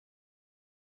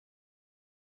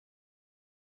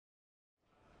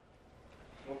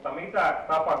mutta mitä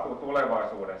tapahtuu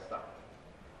tulevaisuudessa?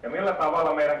 Ja millä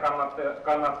tavalla meidän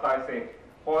kannattaisi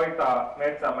hoitaa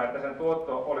metsämme, että sen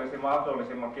tuotto olisi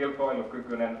mahdollisimman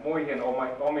kilpailukykyinen muihin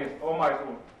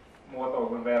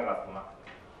omaisuusmuotoihin verrattuna.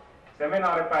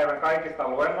 Seminaaripäivän kaikista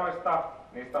luennoista,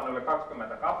 niistä on yli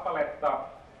 20 kappaletta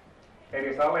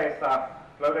eri saleissa,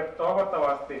 löydät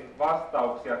toivottavasti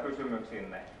vastauksia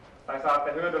kysymyksiinne tai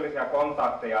saatte hyödyllisiä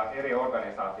kontakteja eri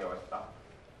organisaatioista.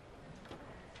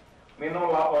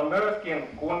 Minulla on myöskin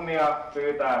kunnia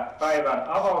pyytää päivän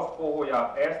avauspuhuja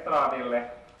estradille.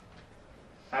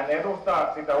 Hän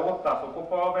edustaa sitä uutta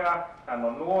sukupolvea. Hän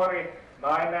on nuori,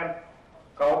 nainen,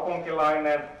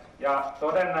 kaupunkilainen ja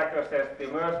todennäköisesti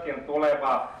myöskin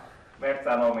tuleva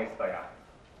metsänomistaja.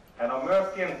 Hän on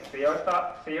myöskin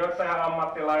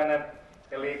sijoittaja-ammattilainen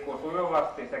ja liikkuu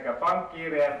sujuvasti sekä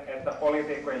pankkiirien että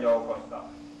poliitikkojen joukossa.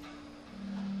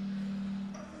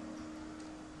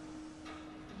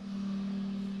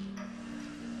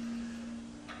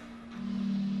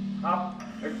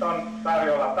 Nyt on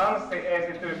tarjolla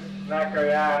tanssiesitys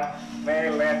näköjään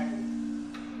meille.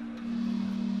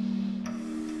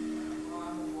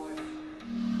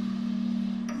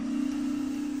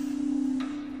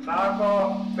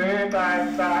 Saako pyytää,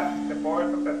 että te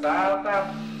poistutte täältä?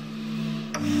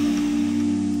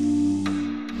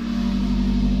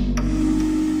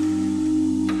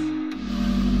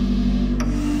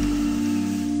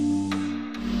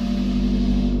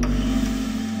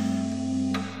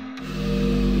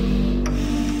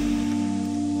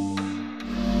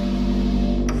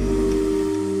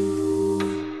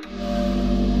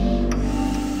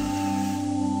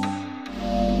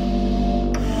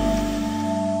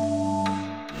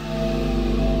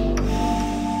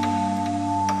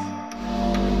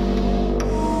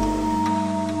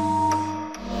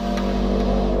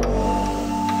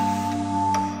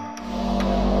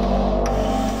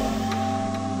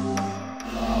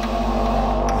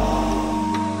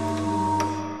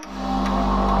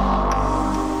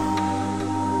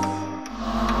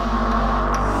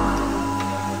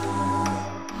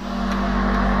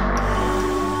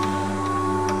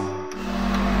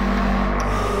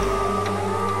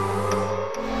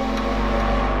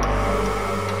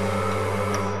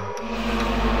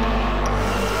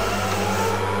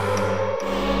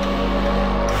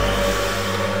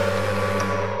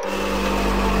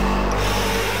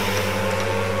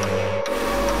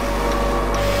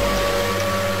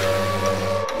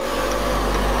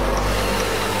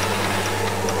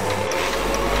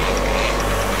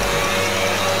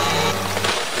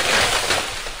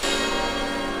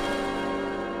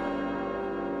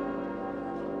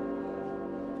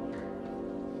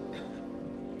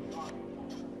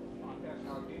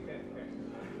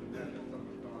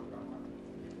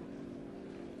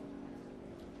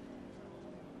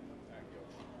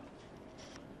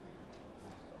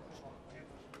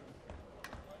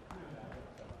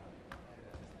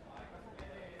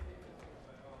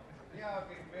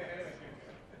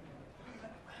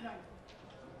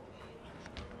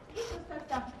 Kiitos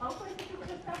tästä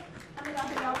alkuesityksestä. Annetaan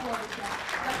heille aplodisia.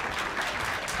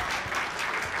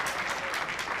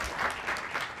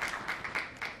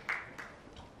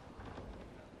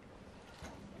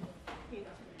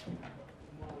 Kiitos.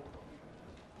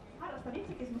 Harrastan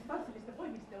itsekin semmoista tanssillista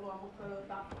voimistelua,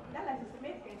 mutta tällaisissa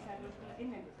merkeissä en olisi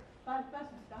ennen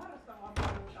päässyt sitä harrastamaan,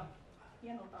 mutta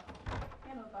hienolta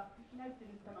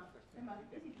näyttänyt tämä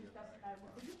esitys tässä näin,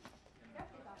 mutta nyt